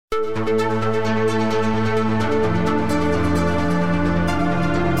Hello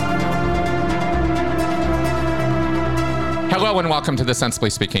and welcome to the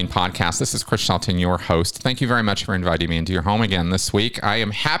Sensibly Speaking podcast. This is Chris Shelton, your host. Thank you very much for inviting me into your home again this week. I am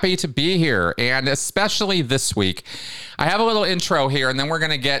happy to be here, and especially this week. I have a little intro here, and then we're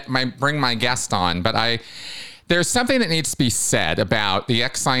going to bring my guest on. But there's something that needs to be said about the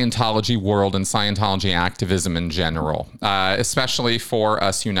ex-Scientology world and Scientology activism in general, especially for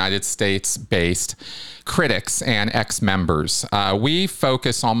us United States-based critics and ex-members. We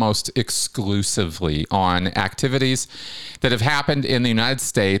focus almost exclusively on activities that have happened in the United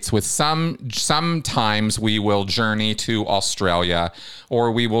States. With sometimes we will journey to Australia,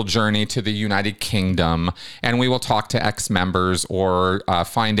 or we will journey to the United Kingdom, and we will talk to ex-members or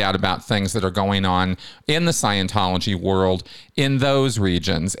find out about things that are going on in the Scientology world in those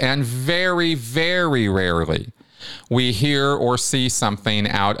regions. And very, very rarely we hear or see something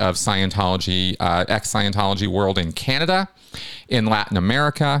out of Scientology, ex-Scientology world in Canada, in Latin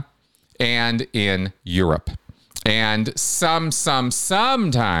America, and in Europe. And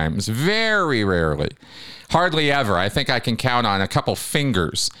sometimes, very rarely, hardly ever, I think I can count on a couple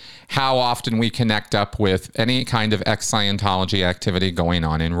fingers how often we connect up with any kind of ex-Scientology activity going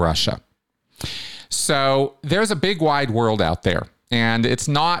on in Russia. So there's a big wide world out there. And it's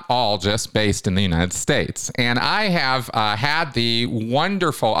not all just based in the United States. And I have had the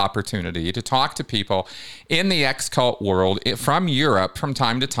wonderful opportunity to talk to people in the ex-cult world from Europe from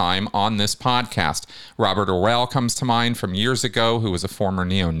time to time on this podcast. Robert Orwell comes to mind from years ago, who was a former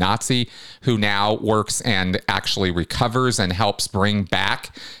neo-Nazi, who now works and actually recovers and helps bring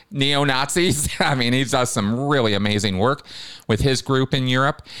back neo-Nazis. I mean, he does some really amazing work with his group in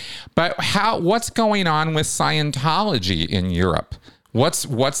Europe. But what's going on with Scientology in Europe?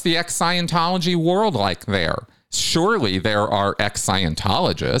 What's the ex-Scientology world like there? Surely there are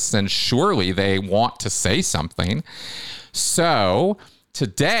ex-Scientologists, and surely they want to say something. So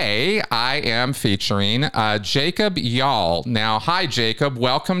today I am featuring Jakub Jahl. Now, hi, Jakub.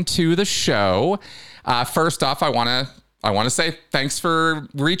 Welcome to the show. First off, I want to say thanks for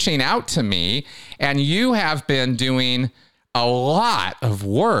reaching out to me. And you have been doing a lot of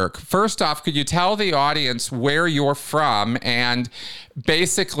work. First off, could you tell the audience where you're from and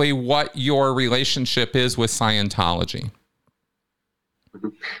basically what your relationship is with Scientology?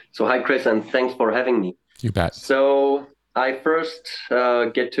 So hi, Chris, and thanks for having me. You bet. So I first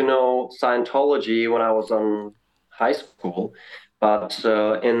get to know Scientology when I was in high school, but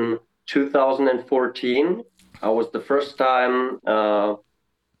in 2014, I was the first time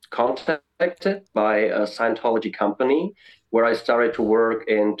contacted by a Scientology company, where I started to work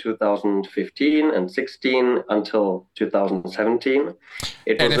in 2015 and 16 until 2017.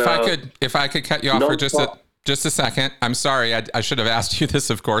 If I could cut you off for just a second. I'm sorry, I should have asked you this,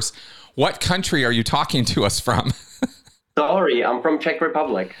 of course. What country are you talking to us from? Sorry, I'm from Czech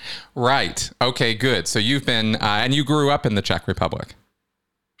Republic. Right. Okay, good. So you've been, and you grew up in the Czech Republic.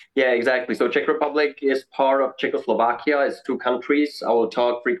 Yeah, exactly. So Czech Republic is part of Czechoslovakia. It's two countries. I will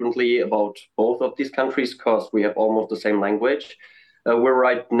talk frequently about both of these countries because we have almost the same language. We're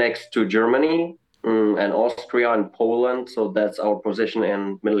right next to Germany and Austria and Poland. So that's our position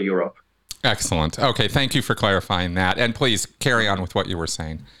in Middle Europe. Excellent. Okay, thank you for clarifying that. And please carry on with what you were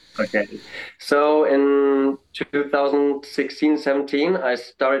saying. Okay. So in 2016-17, I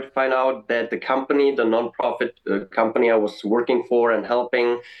started to find out that the company, the nonprofit company I was working for and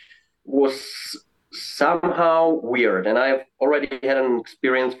helping, was somehow weird. And I've already had an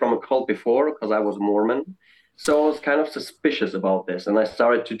experience from a cult before because I was Mormon. So I was kind of suspicious about this. And I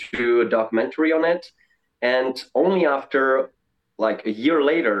started to do a documentary on it. And only after like a year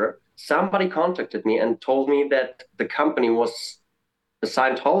later, somebody contacted me and told me that the company was a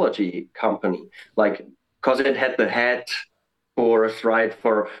Scientology company, like because it had the head course, right,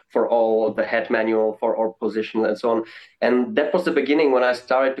 for all the head manual for our position and so on. And that was the beginning when I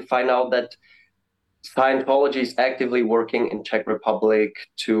started to find out that Scientology is actively working in Czech Republic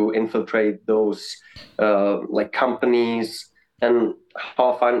to infiltrate those like companies, and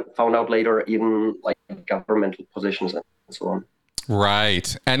how I found out later even like governmental positions and so on.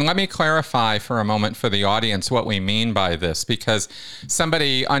 Right. And let me clarify for a moment for the audience what we mean by this, because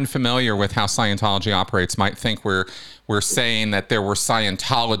somebody unfamiliar with how Scientology operates might think we're saying that there were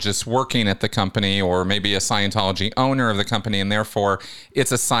Scientologists working at the company, or maybe a Scientology owner of the company, and therefore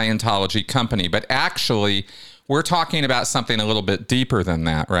it's a Scientology company. But actually, we're talking about something a little bit deeper than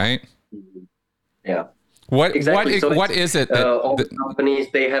that, right? Yeah. What is it that all the companies,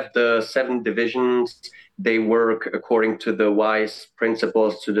 they have the 7 divisions. They work according to the WISE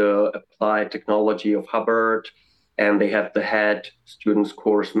principles, to the applied technology of Hubbard. and they have the head students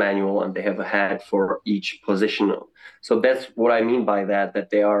course manual, and they have a head for each position. So that's what I mean by that, that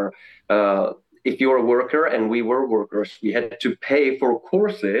they are, if you're a worker, and we were workers, we had to pay for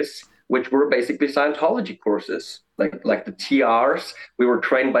courses which were basically Scientology courses, like the TRs. We were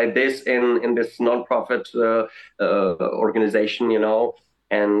trained by this in this nonprofit organization,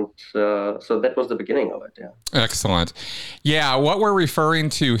 and so that was the beginning of it. Yeah. Excellent. Yeah, what we're referring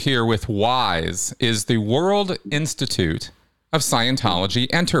to here with WISE is the World Institute of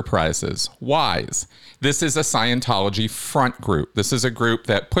Scientology Enterprises, WISE. This is a Scientology front group. This is a group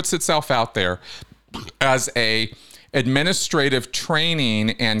that puts itself out there as a administrative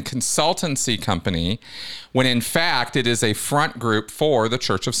training and consultancy company, when in fact it is a front group for the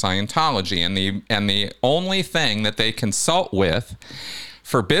Church of Scientology. And the only thing that they consult with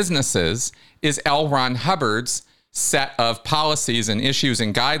for businesses is L. Ron Hubbard's set of policies and issues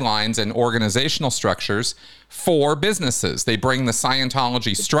and guidelines and organizational structures for businesses. They bring the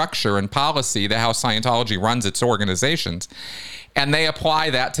Scientology structure and policy, how Scientology runs its organizations, and they apply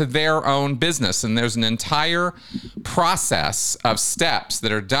that to their own business. And there's an entire process of steps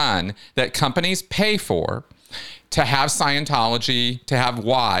that are done that companies pay for to have Scientology, to have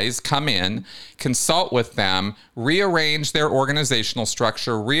WISE come in, consult with them, rearrange their organizational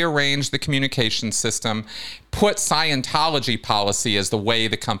structure, rearrange the communication system, put Scientology policy as the way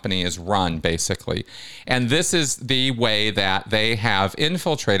the company is run, basically. And this is the way that they have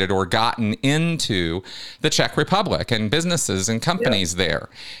infiltrated or gotten into the Czech Republic and businesses and companies there,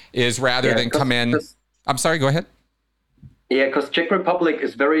 is rather than come in. I'm sorry, go ahead. Yeah, because Czech Republic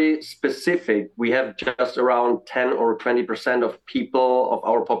is very specific. We have just around 10 or 20% of people of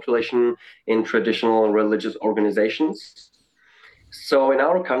our population in traditional religious organizations. So in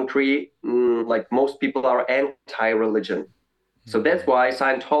our country, like most people are anti-religion. So that's why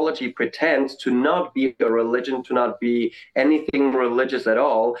Scientology pretends to not be a religion, to not be anything religious at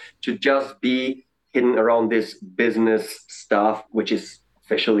all, to just be hidden around this business stuff, which is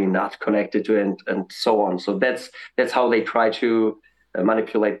officially not connected to it, and so on. So that's how they try to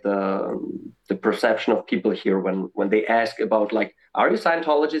manipulate the perception of people here when they ask about, like, are you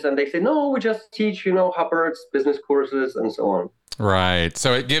Scientologists? And they say, no, we just teach, Hubbard's business courses and so on. Right.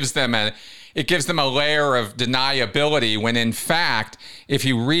 So it gives them a layer of deniability, when in fact, if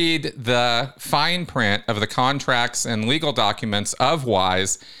you read the fine print of the contracts and legal documents of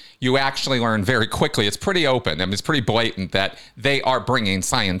WISE, you actually learn very quickly, it's pretty open, I mean, it's pretty blatant that they are bringing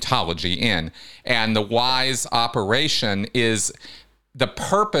Scientology in. And the WISE operation is, the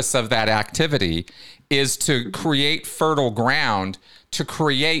purpose of that activity is to create fertile ground to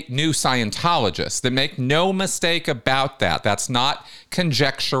create new Scientologists. They make no mistake about that. That's not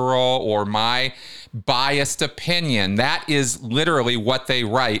conjectural or my biased opinion. That is literally what they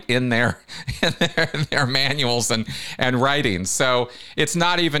write in their manuals and writings. So it's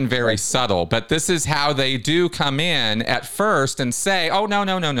not even very subtle, but this is how they do come in at first and say, oh, no,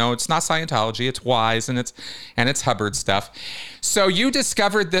 it's not Scientology, it's WISE, and it's Hubbard stuff. So you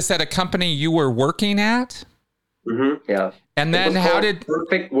discovered this at a company you were working at? Mm-hmm, yeah. And then how did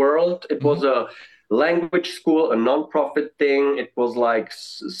Perfect World? It was a language school, a non-profit thing. It was like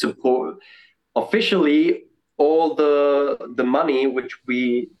support. Officially, all the money which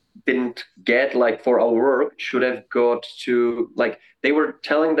we didn't get, like, for our work, should have got to, like, they were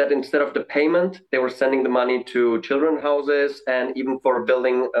telling that instead of the payment, they were sending the money to children's houses and even for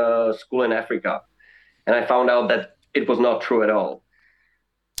building a school in Africa. And I found out that it was not true at all.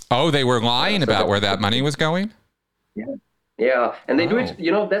 Oh, they were lying about where that money was going? Yeah, and they do it,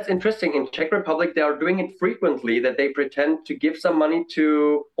 that's interesting. In Czech Republic, they are doing it frequently, that they pretend to give some money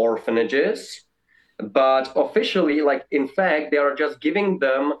to orphanages, but officially, like, in fact, they are just giving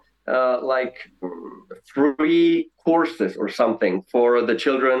them like free courses or something for the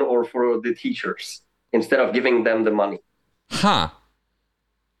children or for the teachers instead of giving them the money.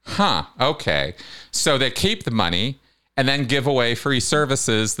 Okay. So they keep the money and then give away free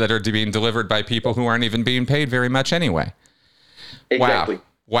services that are being delivered by people who aren't even being paid very much anyway. Exactly.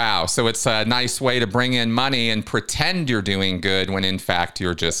 Wow. So it's a nice way to bring in money and pretend you're doing good when in fact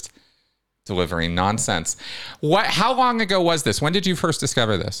you're just delivering nonsense. How long ago was this? When did you first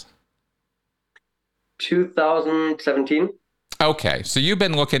discover this? 2017. Okay. So you've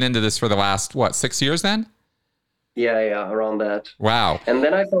been looking into this for the last, 6 years then? Yeah, around that. Wow. And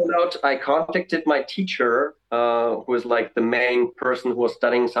then I found out, I contacted my teacher, who was like the main person who was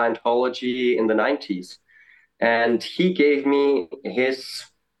studying Scientology in the 90s. And he gave me his,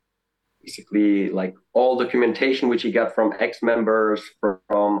 basically, like, all documentation which he got from ex-members,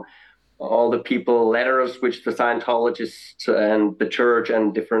 from all the people, letters which the Scientologists and the church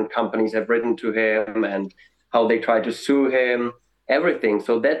and different companies have written to him, and how they tried to sue him, everything.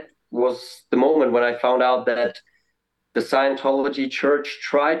 So that was the moment when I found out that the Scientology church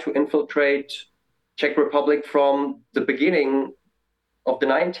tried to infiltrate Czech Republic from the beginning of the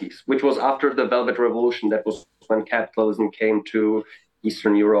 90s, which was after the Velvet Revolution. That was when capitalism came to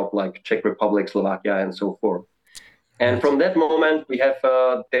Eastern Europe, like Czech Republic, Slovakia, and so forth. And from that moment, we have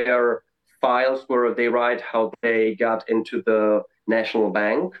their files where they write how they got into the National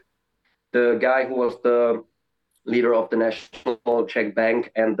Bank. The guy who was the leader of the National Czech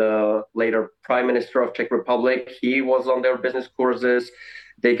Bank and the later Prime Minister of Czech Republic, he was on their business courses.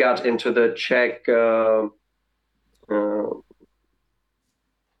 They got into the Czech,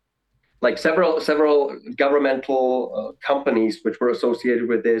 like several governmental companies which were associated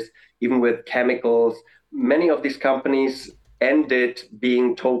with this, even with chemicals. Many of these companies ended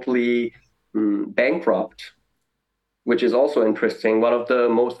being totally bankrupt, which is also interesting. One of the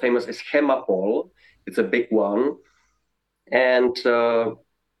most famous is Chemapol. It's a big one. And around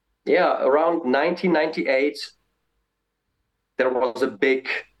 1998, there was a big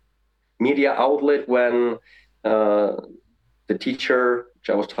media outlet when the teacher, which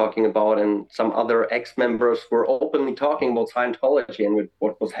I was talking about, and some other ex-members were openly talking about Scientology and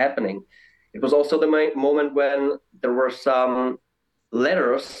what was happening. It was also the moment when there were some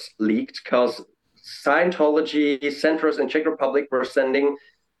letters leaked because Scientology centers in Czech Republic were sending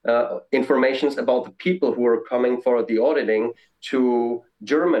informations about the people who were coming for the auditing to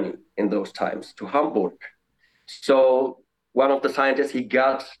Germany in those times, to Hamburg. So one of the scientists, he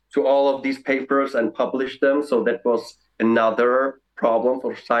got to all of these papers and published them. So that was another problem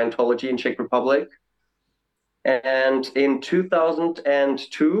for Scientology in Czech Republic. And in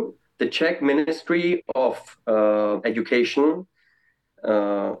 2002, the Czech Ministry of Education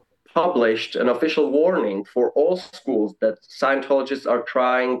published an official warning for all schools that Scientologists are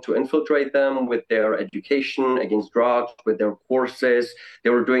trying to infiltrate them with their education against drugs, with their courses.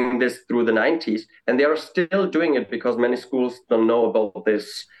 They were doing this through the 90s, and they are still doing it because many schools don't know about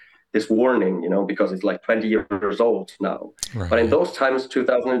this warning, because it's like 20 years old now. Right. But in those times,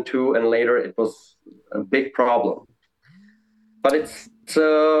 2002 and later, it was a big problem. But it's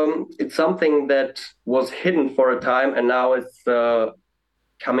something that was hidden for a time, and now it's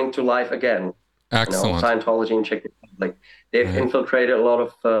coming to life again. Excellent. Scientology in Czech Republic. They've infiltrated a lot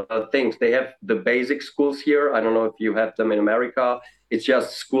of things. They have the basic schools here. I don't know if you have them in America. It's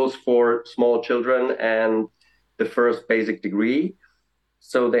just schools for small children and the first basic degree.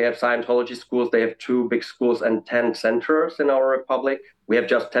 So they have Scientology schools. They have 2 big schools and 10 centers in our republic. We have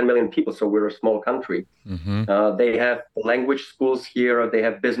just 10 million people, so we're a small country. Mm-hmm. They have language schools here. They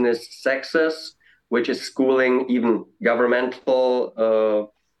have business sexes, which is schooling even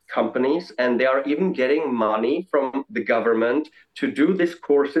governmental companies. And they are even getting money from the government to do these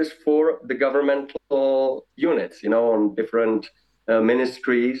courses for the governmental units, on different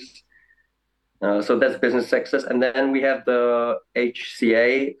ministries. So that's business success. And then we have the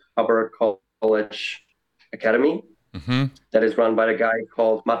HCA, Hubbard College Academy, that is run by a guy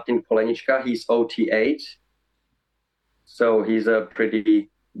called Martin Kolenička. He's OT8. So he's a pretty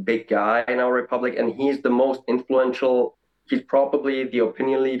big guy in our republic, and he's the most influential. He's probably the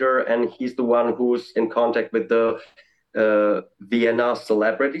opinion leader, and he's the one who's in contact with the Vienna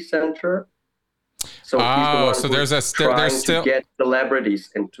Celebrity Center. So he's the one who's trying to get celebrities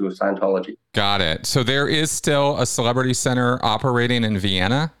into Scientology. Got it. So there is still a celebrity center operating in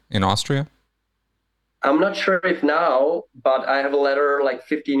Vienna, in Austria? I'm not sure if now, but I have a letter like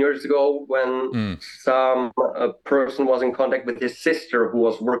 15 years ago when some person was in contact with his sister who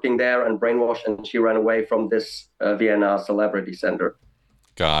was working there and brainwashed, and she ran away from this Vienna Celebrity Center.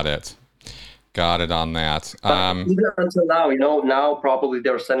 Got it on that. Even until now, now probably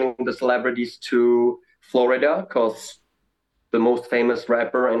they're sending the celebrities to Florida because the most famous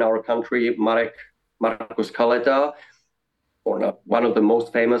rapper in our country, Marcus Kaleta, or not one of the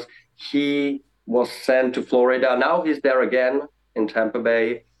most famous, he was sent to Florida. Now he's there again in Tampa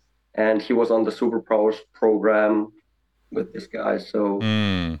Bay, and he was on the Superpowers program with this guy. So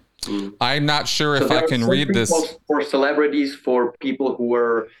I'm not sure if I can read this. For celebrities, for people who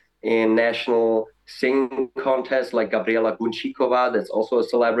were in national singing contests like Gabriela Gunčíková, that's also a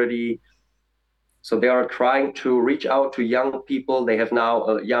celebrity. So they are trying to reach out to young people. They have now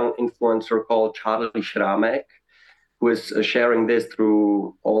a young influencer called Charlie Šrámek, who is sharing this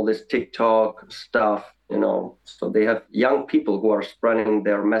through all this TikTok stuff, So they have young people who are spreading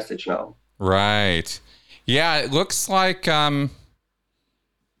their message now. Right. Yeah, it looks like I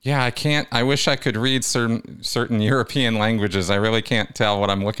wish I could read certain European languages. I really can't tell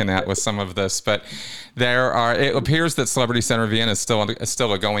what I'm looking at with some of this, but it appears that Celebrity Center Vienna is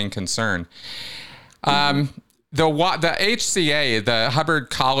still a going concern. The HCA, the Hubbard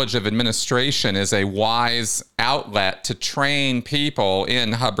College of Administration, is a wise outlet to train people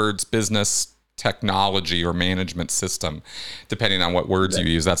in Hubbard's business technology or management system, depending on what words you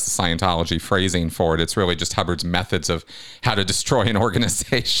use. That's the Scientology phrasing for it. It's really just Hubbard's methods of how to destroy an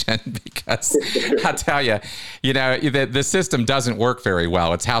organization, because I'll tell you, the system doesn't work very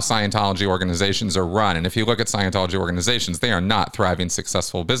well. It's how Scientology organizations are run. And if you look at Scientology organizations, they are not thriving,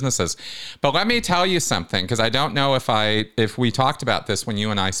 successful businesses. But let me tell you something, because I don't know if we talked about this when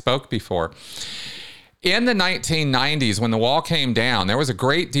you and I spoke before. In the 1990s, when the wall came down, there was a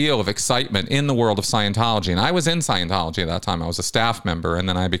great deal of excitement in the world of Scientology. And I was in Scientology at that time. I was a staff member, and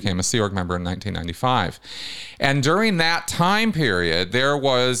then I became a Sea Org member in 1995. And during that time period,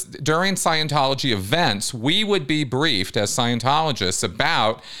 during Scientology events, we would be briefed as Scientologists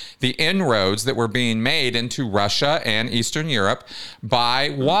about the inroads that were being made into Russia and Eastern Europe by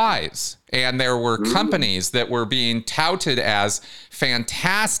WISE. And there were companies that were being touted as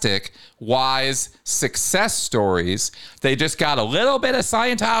fantastic WISE success stories. They just got a little bit of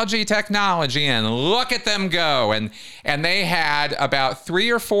Scientology technology and look at them go. And they had about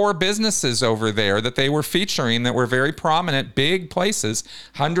 3 or 4 businesses over there that they were featuring that were very prominent, big places,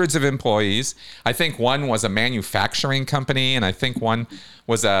 hundreds of employees. I think one was a manufacturing company, and I think one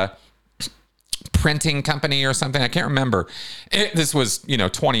was a printing company or something. I can't remember. This was,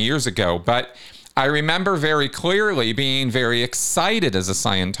 20 years ago, but I remember very clearly being very excited as a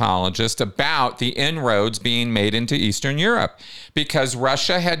Scientologist about the inroads being made into Eastern Europe, because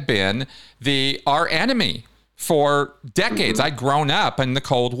Russia had been our enemy for decades. I'd grown up in the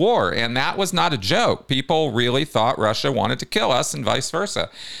Cold War, and that was not a joke. People really thought Russia wanted to kill us and vice versa.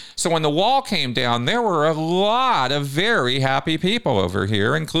 So when the wall came down, there were a lot of very happy people over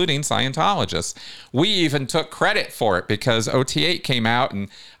here, including Scientologists. We even took credit for it because OT8 came out, and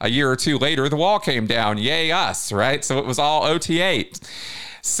a year or two later, the wall came down. Yay us, right? So it was all OT8.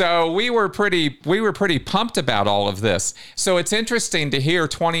 So we were pretty pumped about all of this. So it's interesting to hear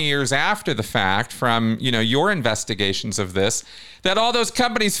 20 years after the fact from, your investigations of this, that all those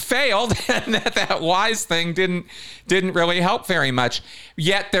companies failed and that WISE thing didn't really help very much.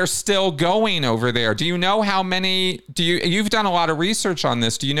 Yet they're still going over there. Do you know how many? You've done a lot of research on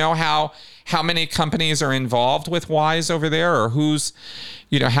this. Do you know how many companies are involved with WISE over there, or how's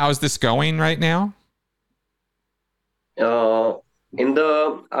this going right now?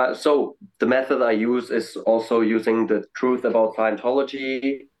 So the method I use is also using the Truth About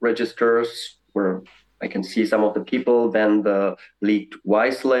Scientology registers, where I can see some of the people, then the leaked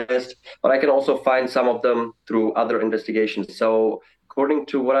WISE list, but I can also find some of them through other investigations. So according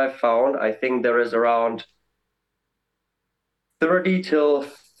to what I found, I think there is around 30 till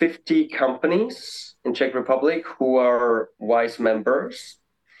 50 companies in Czech Republic who are WISE members.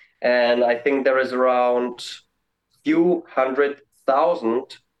 And I think there is around few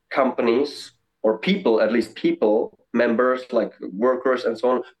 100,000 companies or people, at least people, members like workers and so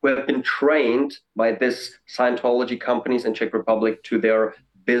on, who have been trained by this Scientology companies in Czech Republic to their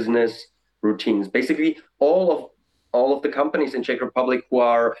business routines. Basically, all of the companies in Czech Republic who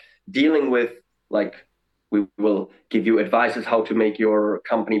are dealing with, like, we will give you advices how to make your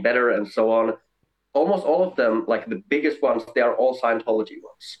company better and so on. Almost all of them, like the biggest ones, they are all Scientology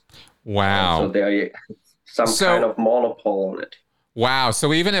ones. Wow. So they're kind of monopole on it. Wow.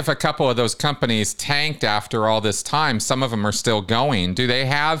 So even if a couple of those companies tanked after all this time, some of them are still going. Do they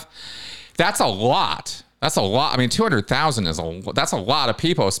have, that's a lot. That's a lot. I mean, 200,000 that's a lot of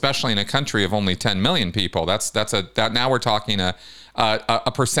people, especially in a country of only 10 million people. Now we're talking a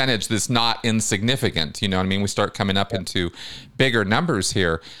percentage that's not insignificant. You know what I mean? We start coming up into bigger numbers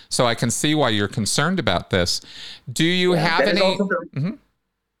here. So I can see why you're concerned about this. Do you have any? Mm-hmm.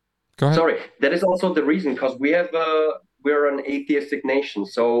 Go ahead. Sorry, that is also the reason, because we're an atheistic nation.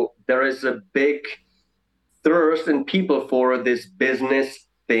 So there is a big thirst in people for this business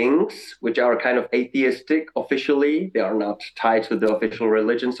things, which are kind of atheistic officially. They are not tied to the official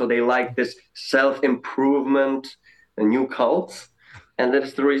religion. So they like this self-improvement and new cults. And that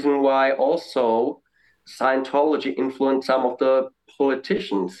is the reason why also Scientology influenced some of the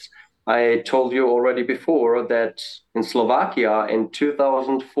politicians. I told you already before that in Slovakia in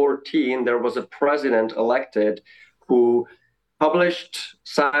 2014, there was a president elected who published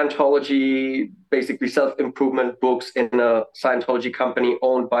Scientology, basically self-improvement books in a Scientology company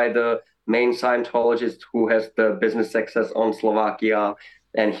owned by the main Scientologist who has the business success on Slovakia.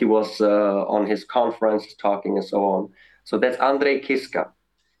 And he was on his conference talking and so on. So that's Andrej Kiska.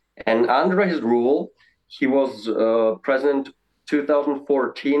 And under his rule, he was president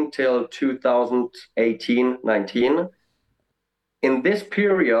 2014 till 2018-19. in this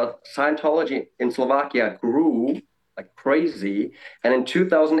period, Scientology in Slovakia grew like crazy. And in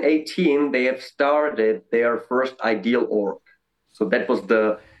 2018, they have started their first ideal org. So that was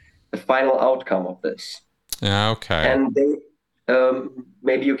the final outcome of this. Okay. And they,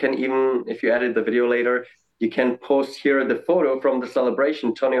 maybe you can even, if you edit the video later, you can post here the photo from the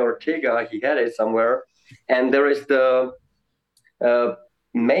celebration. Tony Ortega, he had it somewhere. And there is the uh,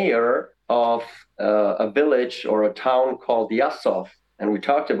 mayor of a village or a town called Yasov, and we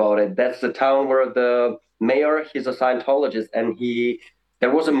talked about it. That's the town where the mayor, he's a Scientologist, and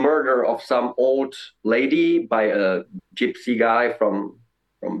there was a murder of some old lady by a gypsy guy from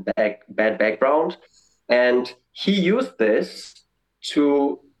bad background, and he used this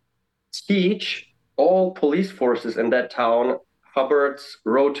to teach all police forces in that town Hubbard's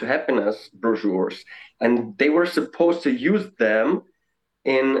Road to Happiness brochures, and they were supposed to use them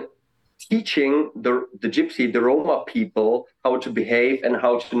in teaching the gypsy, the Roma people, how to behave and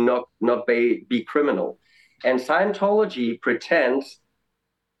how to not be criminal. And Scientology pretends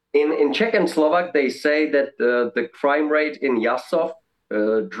in Czech and Slovak they say that the crime rate in Jasov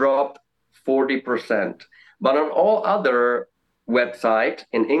dropped 40%, but on all other website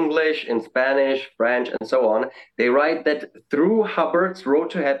in English, in Spanish, French, and so on, they write that through Hubbard's Road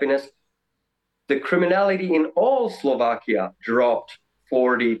to Happiness, the criminality in all Slovakia dropped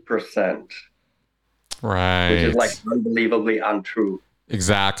 40%, Right. which is like unbelievably untrue.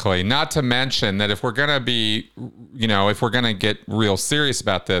 Exactly. Not to mention that if we're going to be, if we're going to get real serious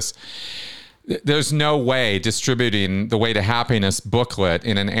about this, there's no way distributing the Way to Happiness booklet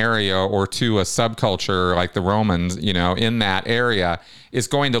in an area or to a subculture like the Romans, in that area is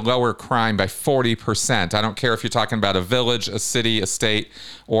going to lower crime by 40%. I don't care if you're talking about a village, a city, a state,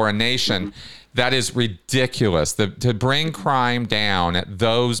 or a nation. Mm-hmm. That is ridiculous. To bring crime down at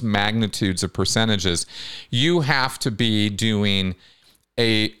those magnitudes of percentages, you have to be doing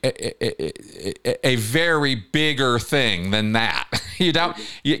a very bigger thing than that. You don't,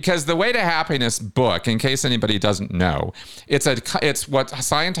 because the Way to Happiness book, in case anybody doesn't know, it's what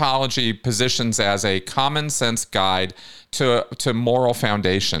Scientology positions as a common sense guide to moral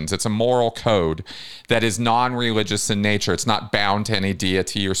foundations. It's a moral code that is non-religious in nature. It's not bound to any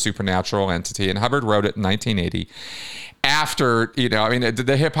deity or supernatural entity. And Hubbard wrote it in 1980. After,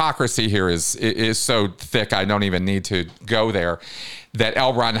 the hypocrisy here is so thick, I don't even need to go there, that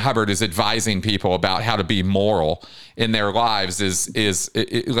L. Ron Hubbard is advising people about how to be moral in their lives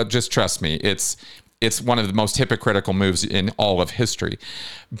just trust me, it's one of the most hypocritical moves in all of history.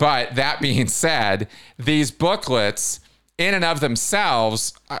 But that being said, these booklets in and of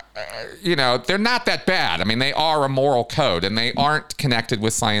themselves, they're not that bad. I mean, they are a moral code and they aren't connected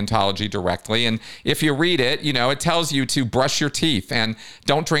with Scientology directly. And if you read it, it tells you to brush your teeth and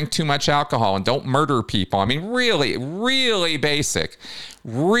don't drink too much alcohol and don't murder people. I mean, really, really basic,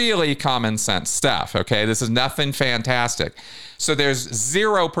 really common sense stuff. Okay. This is nothing fantastic. So there's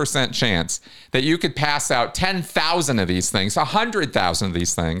 0% chance that you could pass out 10,000 of these things, 100,000 of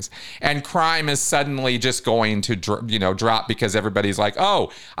these things, and crime is suddenly just going to drop because everybody's like,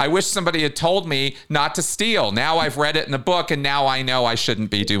 oh, I wish somebody had told me not to steal. Now I've read it in a book and now I know I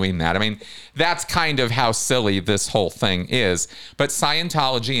shouldn't be doing that. I mean, that's kind of how silly this whole thing is. But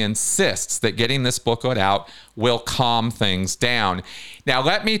Scientology insists that getting this booklet out will calm things down. Now,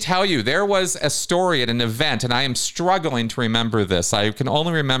 let me tell you, there was a story at an event, and I am struggling to remember this. I can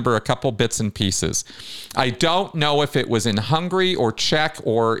only remember a couple bits and pieces. I don't know if it was in Hungary or Czech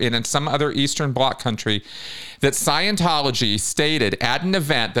or in some other Eastern Bloc country, that Scientology stated at an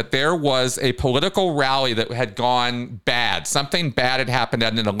event that there was a political rally that had gone bad. Something bad had happened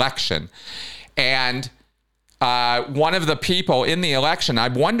at an election. And one of the people in the election,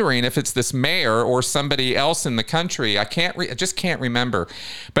 I'm wondering if it's this mayor or somebody else in the country. I just can't remember.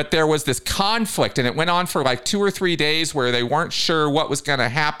 But there was this conflict, and it went on for like 2 or 3 days where they weren't sure what was going to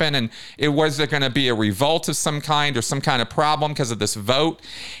happen, and was there going to be a revolt of some kind or some kind of problem because of this vote.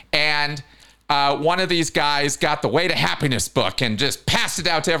 And one of these guys got the Way to Happiness book and just passed it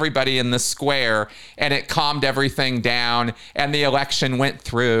out to everybody in the square, and it calmed everything down, and the election went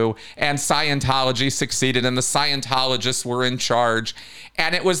through, and Scientology succeeded, and the Scientologists were in charge.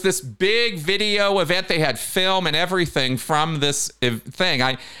 And it was this big video event. They had film and everything from this thing.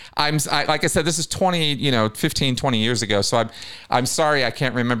 I like I said, this is 15, 20 years ago, so I'm sorry I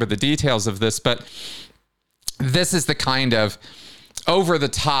can't remember the details of this, but this is the kind of over the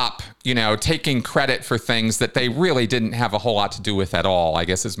top, taking credit for things that they really didn't have a whole lot to do with at all, I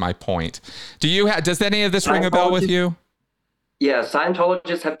guess is my point. Does any of this ring a bell with you? Yeah,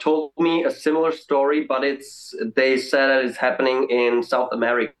 Scientologists have told me a similar story, but they said that it's happening in South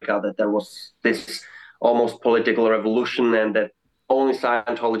America, that there was this almost political revolution and that only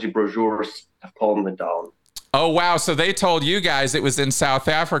Scientology brochures have calmed it down. Oh, wow. So they told you guys it was in South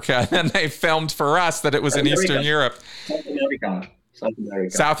Africa, and then they filmed for us that it was in Eastern Europe. South America. South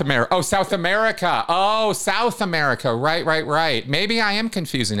America. South America. Oh, South America. Oh, South America. Right. Maybe I am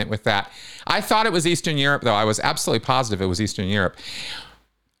confusing it with that. I thought it was Eastern Europe, though. I was absolutely positive it was Eastern Europe.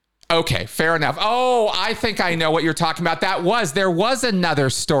 Okay, fair enough. Oh, I think I know what you're talking about. There was another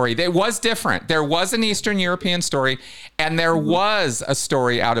story. It was different. There was an Eastern European story, and there was a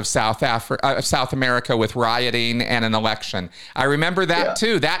story out of South America with rioting and an election. I remember that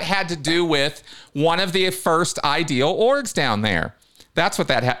too. That had to do with one of the first ideal orgs down there. That's what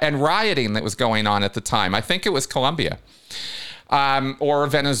that had, and rioting that was going on at the time. I think it was Colombia. Or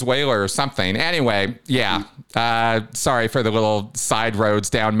Venezuela or something. Anyway, yeah. Sorry for the little side roads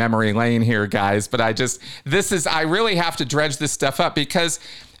down memory lane here, guys. But I really have to dredge this stuff up because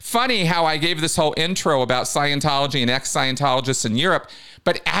funny how I gave this whole intro about Scientology and ex-Scientologists in Europe.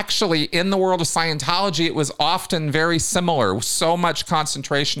 But actually, in the world of Scientology, it was often very similar. So much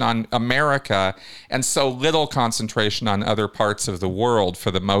concentration on America and so little concentration on other parts of the world for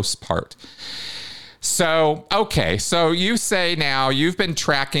the most part. So, okay, so you say now you've been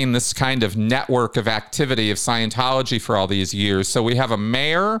tracking this kind of network of activity of Scientology for all these years. So we have a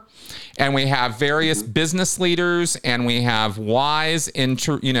mayor and we have various business leaders and we have Ys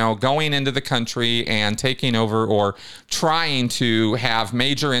going into the country and taking over or trying to have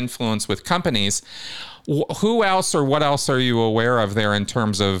major influence with companies. Who else or what else are you aware of there in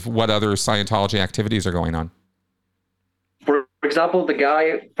terms of what other Scientology activities are going on? For example, the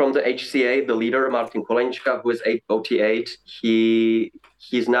guy from the HCA, the leader, Martin Kolenčka, who is 8OT8,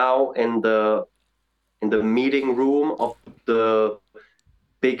 he's now in the meeting room of the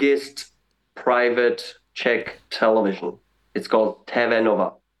biggest private Czech television. It's called TV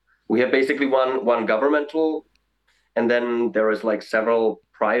Nova. We have basically one governmental, and then there is like several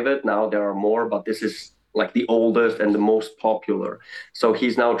private. Now there are more, but this is like the oldest and the most popular. So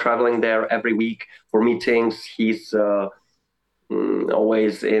he's now traveling there every week for meetings. He's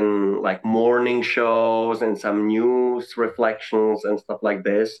always in like morning shows and some news reflections and stuff like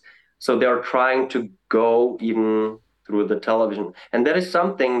this. So they're trying to go even through the television. And that is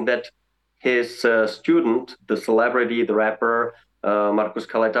something that his student, the celebrity, the rapper, Markus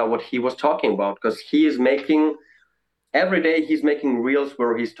Kaleta, what he was talking about, because he is every day he's making reels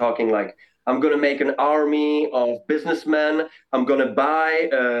where he's talking like, I'm going to make an army of businessmen. I'm going to buy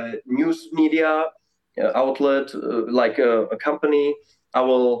a news media outlet, like a company. I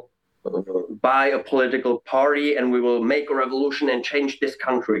will buy a political party and we will make a revolution and change this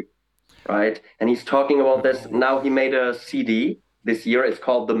country, right? And he's talking about this. Now he made a CD this year. It's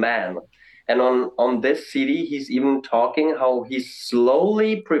called The Man. And on this CD, he's even talking how he's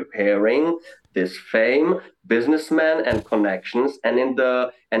slowly preparing this fame, businessman and connections.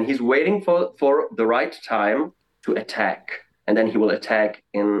 And he's waiting for the right time to attack. And then he will attack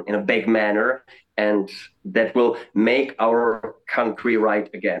in a big manner. And that will make our country right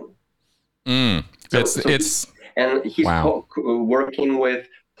again. And he's wow. Working with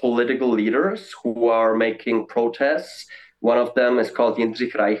political leaders who are making protests. One of them is called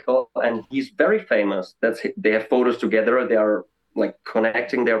Jindřich Reichel, and he's very famous. They have photos together. They are like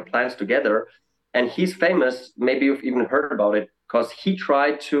connecting their plans together. And he's famous. Maybe you've even heard about it because he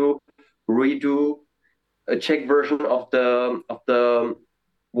tried to redo a Czech version of the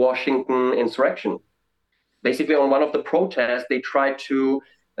Washington insurrection. Basically, on one of the protests, they tried to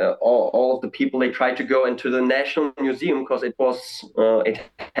all of the people. They tried to go into the National Museum because it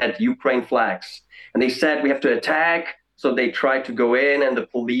had Ukraine flags, and they said we have to attack. So they tried to go in, and the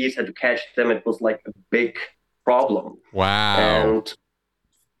police had to catch them. It was like a big problem. Wow! And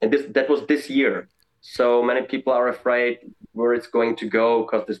that was this year. So many people are afraid where it's going to go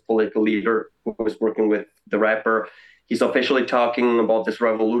because this political leader who was working with the rapper, he's officially talking about this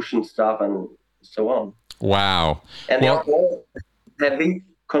revolution stuff and so on. Wow. And they are all heavy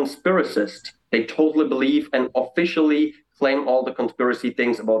conspiracists. They totally believe and officially claim all the conspiracy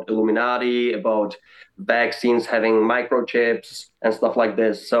things about Illuminati, about vaccines having microchips and stuff like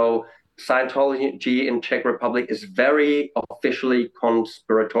this. So Scientology in Czech Republic is very officially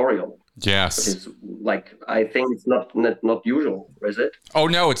conspiratorial. Yes. It's like, I think it's not usual, is it? Oh,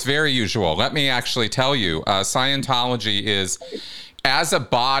 no, it's very usual. Let me actually tell you, Scientology is, as a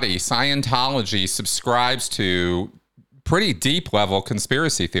body, Scientology subscribes to pretty deep level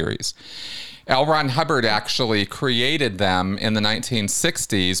conspiracy theories. L. Ron Hubbard actually created them in the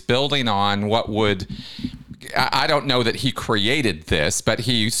 1960s, building on what would I don't know that he created this, but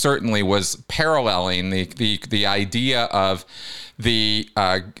he certainly was paralleling the idea of the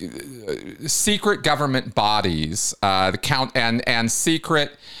secret government bodies, the count and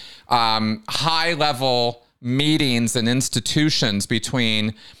secret high level meetings and institutions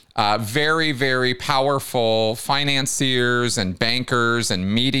between very, very powerful financiers and bankers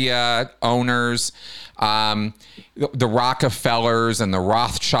and media owners, the Rockefellers and the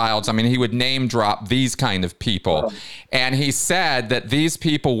Rothschilds. I mean, he would name drop these kind of people. And he said that these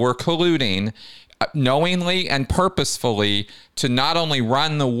people were colluding knowingly and purposefully to not only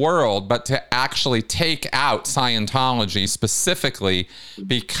run the world, but to actually take out Scientology specifically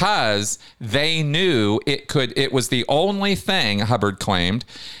because they knew it was the only thing, Hubbard claimed,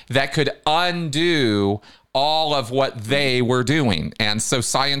 that could undo all of what they were doing. And so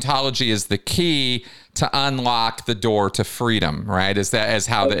Scientology is the key to unlock the door to freedom, right? And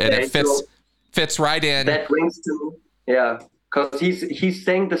it fits right in. That rings to me. Yeah. Because he's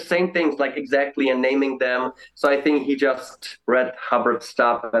saying the same things, like exactly, and naming them. So I think he just read Hubbard's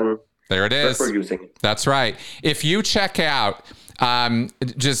stuff and there it is. Reproducing it. That's right. If you check out,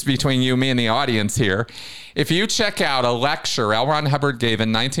 just between you, me, and the audience here, if you check out a lecture L. Ron Hubbard gave in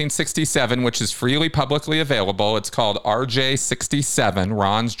 1967, which is freely publicly available, it's called RJ 67,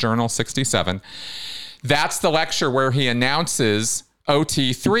 Ron's Journal 67. That's the lecture where he announces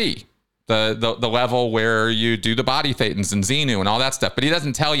OT3. The level where you do the body thetans and Xenu and all that stuff. But he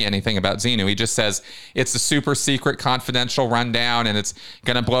doesn't tell you anything about Xenu. He just says it's a super secret confidential rundown and it's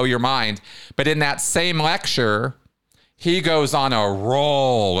going to blow your mind. But in that same lecture, he goes on a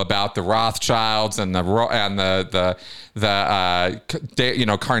roll about the Rothschilds and the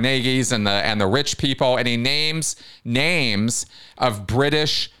Carnegies and the rich people. And he names names of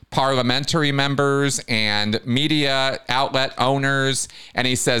British parliamentary members and media outlet owners. And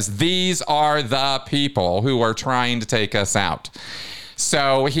he says, these are the people who are trying to take us out.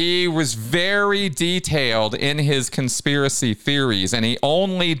 So he was very detailed in his conspiracy theories, and he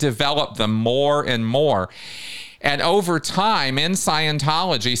only developed them more and more. And over time in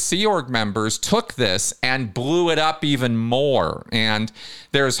Scientology, Sea Org members took this and blew it up even more. And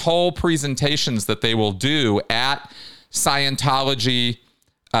there's whole presentations that they will do at Scientology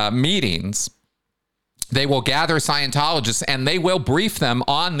meetings. They will gather Scientologists and they will brief them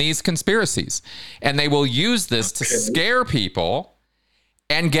on these conspiracies. And they will use this to scare people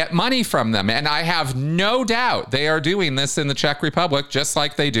and get money from them. And I have no doubt they are doing this in the Czech Republic just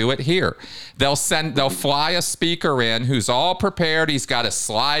like they do it here. They'll fly a speaker in who's all prepared. He's got a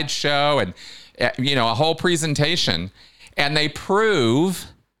slideshow and a whole presentation. And they prove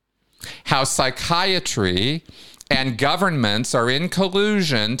how psychiatry and governments are in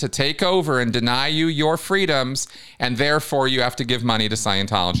collusion to take over and deny you your freedoms, and therefore you have to give money to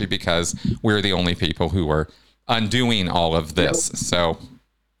Scientology because we're the only people who are undoing all of this. So,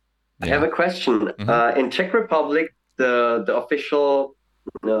 I have a question. Mm-hmm. In Czech Republic, the official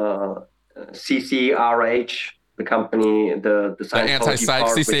CCRH, the company, the Scientology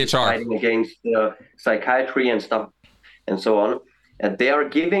part, which is fighting against psychiatry and stuff, and so on, and they are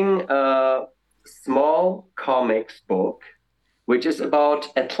giving small comics book, which is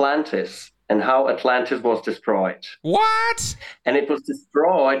about Atlantis and how Atlantis was destroyed. What? And it was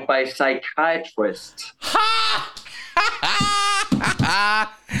destroyed by psychiatrists. Ha!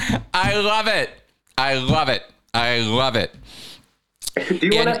 I love it. I love it. I love it. Do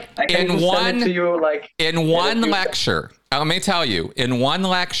you want to? In one lecture, let me tell you, in one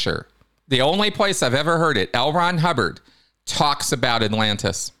lecture, the only place I've ever heard it, L. Ron Hubbard talks about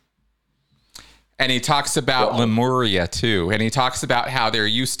Atlantis. And he talks about Lemuria too. And he talks about how there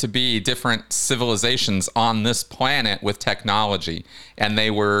used to be different civilizations on this planet with technology, and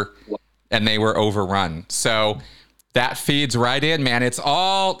they were overrun. So that feeds right in, man. It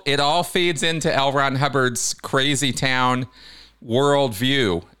all feeds into L. Ron Hubbard's crazy town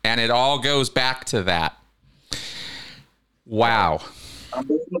worldview, and it all goes back to that. Wow.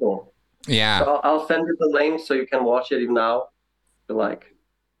 Unbelievable. Yeah. So I'll send you the link so you can watch it even now.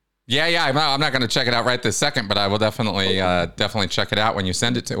 Yeah. I'm not going to check it out right this second, but I will definitely check it out when you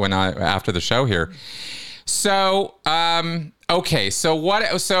send it after the show here. So, okay.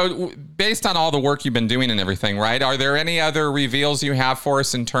 So based on all the work you've been doing and everything, right? Are there any other reveals you have for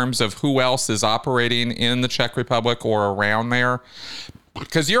us in terms of who else is operating in the Czech Republic or around there?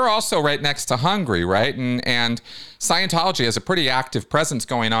 Because you're also right next to Hungary, right? And Scientology has a pretty active presence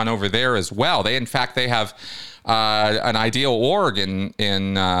going on over there as well. They have an ideal org in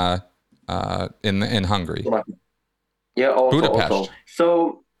Hungary. Yeah, also, Budapest. Also.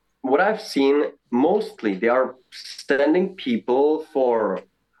 So what I've seen, mostly they are sending people for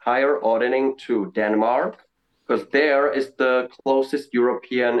higher auditing to Denmark because there is the closest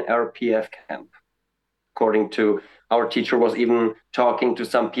European RPF camp. According to our teacher, was even talking to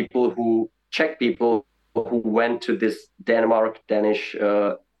some Czech people who went to this Danish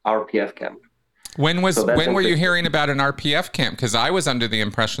RPF camp. When were you hearing about an RPF camp? Because I was under the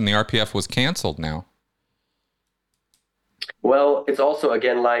impression the RPF was canceled now. Well, it's also,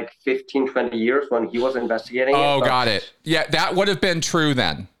 again, like 15, 20 years when he was investigating it. Oh, got it. Yeah, that would have been true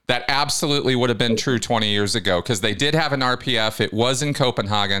then. That absolutely would have been true 20 years ago, because they did have an RPF. It was in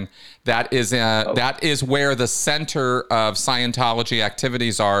Copenhagen. That is where the center of Scientology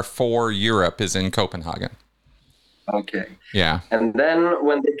activities are for Europe, is in Copenhagen. Okay. Yeah. And then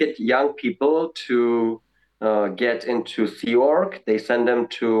when they get young people to get into Sea Org, they send them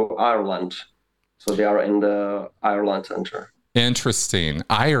to Ireland. So they are in the Ireland Center. Interesting.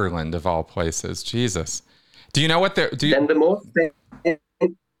 Ireland, of all places. Jesus. Do you know what they're... Then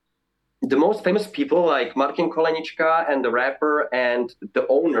the most famous people, like Martin Kolenička and the rapper and the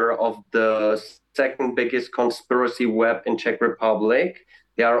owner of the second biggest conspiracy web in Czech Republic,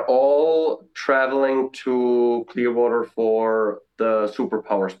 they are all traveling to Clearwater for the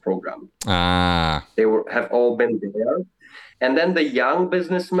Superpowers program. They have all been there. And then the young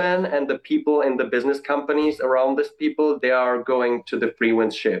businessmen and the people in the business companies around these people, they are going to the Free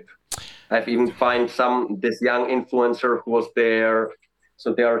Winds ship. I've even find this young influencer who was there.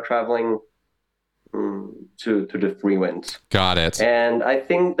 So they are traveling to the Free Winds. Got it. And I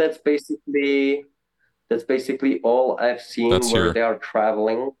think that's basically all I've seen they are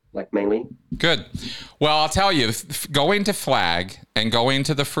traveling, like, mainly. Good. Well, I'll tell you, going to Flag and going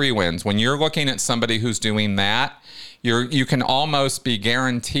to the Free Winds, when you're looking at somebody who's doing that, you can almost be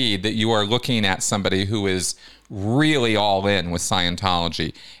guaranteed that you are looking at somebody who is really all in with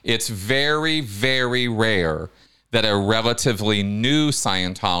Scientology. It's very, very rare that a relatively new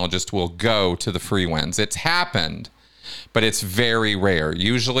Scientologist will go to the Free Winds. It's happened, but it's very rare.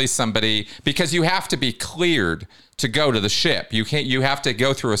 Usually somebody, because you have to be cleared to go to the ship. You have to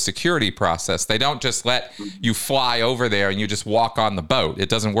go through a security process. They don't just let you fly over there and you just walk on the boat. It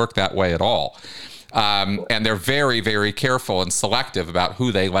doesn't work that way at all. And they're very, very careful and selective about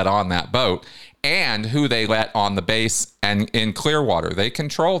who they let on that boat and who they let on the base and in Clearwater. They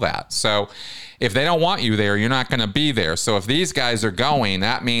control that. So if they don't want you there, you're not going to be there. So if these guys are going,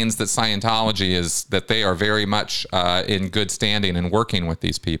 that means that Scientology that they are very much in good standing and working with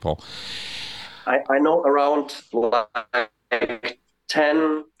these people. I know around like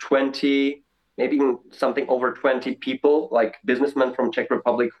 10, 20, maybe even something over 20 people, like businessmen from Czech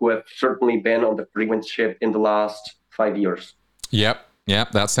Republic, who have certainly been on the Free Winds ship in the last 5 years. Yep,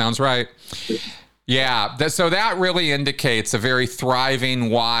 that sounds right. Yeah, so that really indicates a very thriving,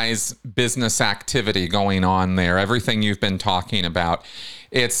 wise business activity going on there. Everything you've been talking about,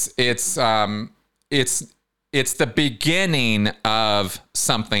 it's the beginning of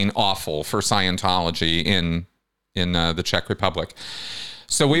something awful for Scientology in the Czech Republic.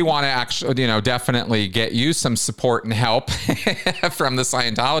 So we want to actually, definitely get you some support and help from the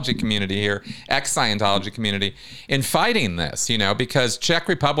Scientology community here, ex-Scientology community, in fighting this, because Czech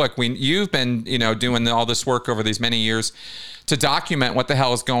Republic, you've been, doing all this work over these many years to document what the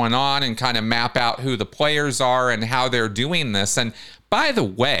hell is going on and kind of map out who the players are and how they're doing this. And by the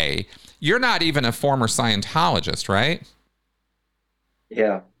way, you're not even a former Scientologist, right?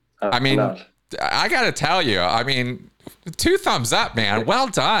 Yeah. I mean, I got to tell you, 2 thumbs up, man. Well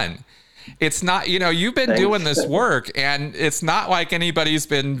done. It's not, you've been doing this work, and it's not like anybody's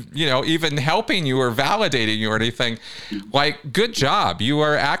been, even helping you or validating you or anything. Like, good job. You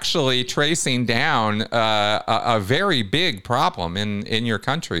are actually tracing down a very big problem in your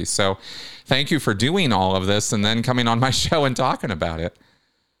country. So thank you for doing all of this and then coming on my show and talking about it.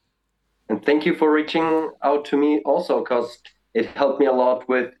 And thank you for reaching out to me also, because it helped me a lot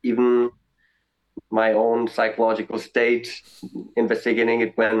with even my own psychological state, investigating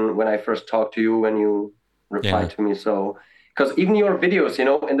it when I first talked to you, when you replied to me. So, because even your videos,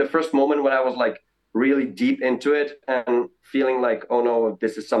 in the first moment when I was like really deep into it and feeling like, oh no,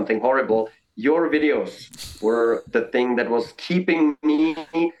 this is something horrible, your videos were the thing that was keeping me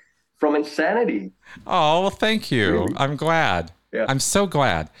from insanity. Oh, well, thank you. Really? I'm glad. Yeah. I'm so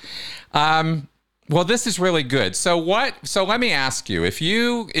glad. Well, this is really good. So let me ask you, if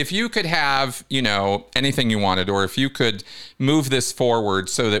you could have, anything you wanted, or if you could move this forward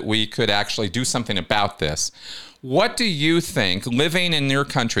so that we could actually do something about this, what do you think, living in your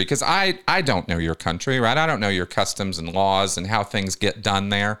country, because I don't know your country, right? I don't know your customs and laws and how things get done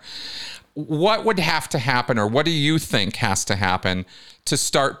there. What would have to happen, or what do you think has to happen to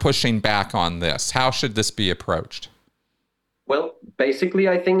start pushing back on this? How should this be approached? Well, basically,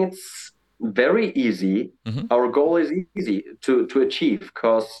 I think it's very easy. Our goal is easy to achieve,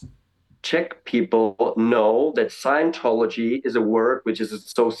 because Czech people know that Scientology is a word which is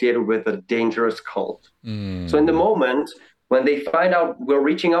associated with a dangerous cult. So in the moment when they find out, we're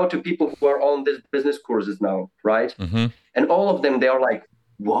reaching out to people who are on this business courses now, right? And all of them, they are like,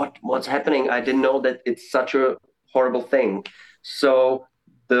 what's happening? I didn't know that it's such a horrible thing. So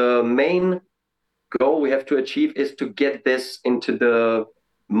the main goal we have to achieve is to get this into the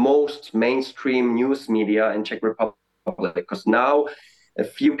most mainstream news media in Czech Republic, because now a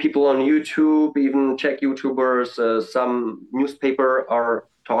few people on YouTube, even Czech YouTubers, some newspaper are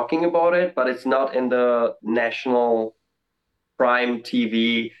talking about it, but it's not in the national prime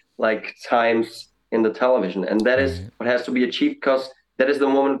TV like times in the television. And that is what has to be achieved, because that is the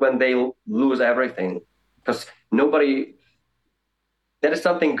moment when they lose everything. Because that is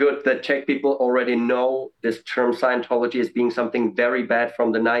something good that Czech people already know this term Scientology as being something very bad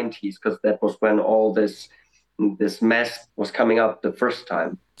from the 90s, because that was when all this mess was coming up the first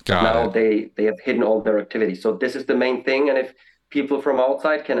time. Now they have hidden all their activity. So this is the main thing. And if people from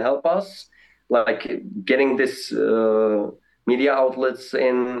outside can help us, like getting this media outlets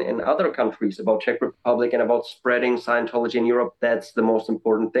in other countries about Czech Republic and about spreading Scientology in Europe, that's the most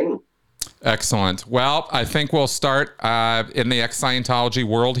important thing. Excellent. Well, I think we'll start in the ex-Scientology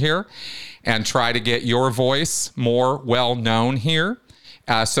world here and try to get your voice more well known here,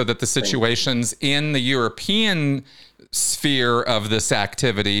 so that the situations in the European sphere of this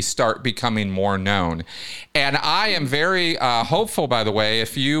activity start becoming more known. And I am very hopeful, by the way,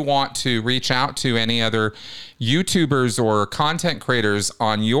 if you want to reach out to any other YouTubers or content creators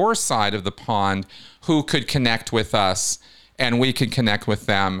on your side of the pond who could connect with us, and we could connect with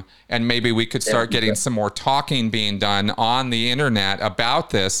them, and maybe we could start getting some more talking being done on the internet about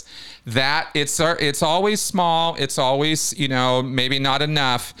this. That it's always small, it's always, maybe not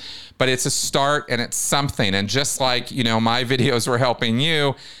enough, but it's a start and it's something. And just like, my videos were helping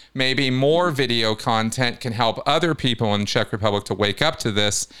you, maybe more video content can help other people in the Czech Republic to wake up to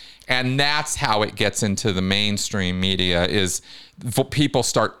this. And that's how it gets into the mainstream media, is people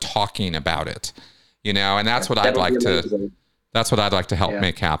start talking about it, and that's what I'd like to. That's what I'd like to help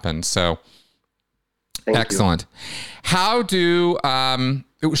make happen. So, excellent. How do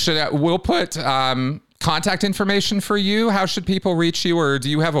we'll put contact information for you? How should people reach you, or do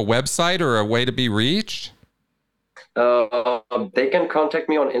you have a website or a way to be reached? They can contact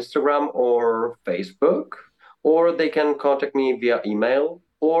me on Instagram or Facebook, or they can contact me via email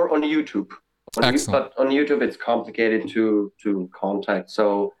or on YouTube. But on YouTube, it's complicated to contact.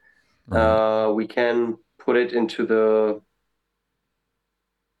 So we can put it into the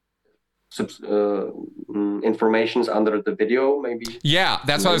informations under the video, maybe. Yeah,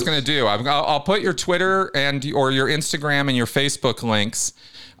 that's what I was going to do. I'll put your Twitter or your Instagram and your Facebook links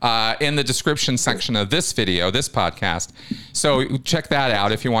in the description section of this video, this podcast. So check that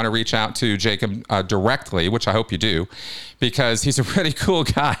out if you want to reach out to Jacob directly, which I hope you do, because he's a really cool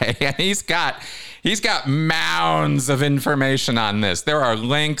guy, and he's got mounds of information on this. There are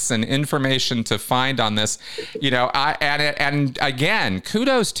links and information to find on this, and again,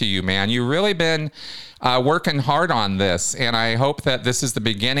 kudos to you, man. You've really been working hard on this, and I hope that this is the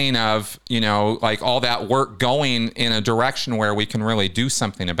beginning of, like all that work going in a direction where we can really do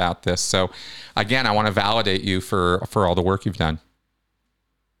something about this. So again, I want to validate you for all the work you've done.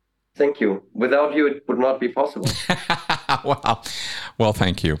 Thank you. Without you, it would not be possible. Well,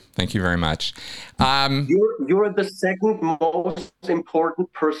 thank you. Thank you very much. You're the second most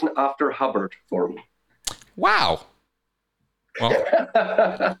important person after Hubbard for me. Wow.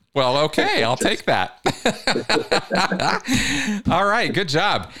 Well, okay. I'll take that. All right. Good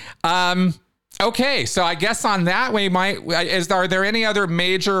job. Okay. So I guess on that, are there any other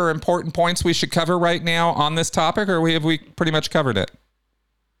major or important points we should cover right now on this topic, or have we pretty much covered it?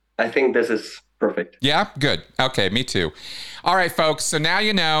 I think this is perfect. Yeah, good. Okay, me too. All right, folks. So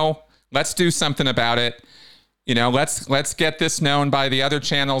now let's do something about it. Let's get this known by the other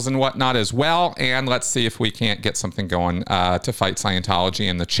channels and whatnot as well, and let's see if we can't get something going to fight Scientology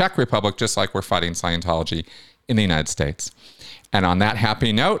in the Czech Republic, just like we're fighting Scientology in the United States. And on that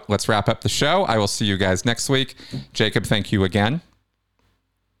happy note, let's wrap up the show. I will see you guys next week. Jacob, thank you again.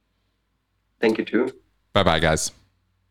 Thank you too. Bye-bye, guys.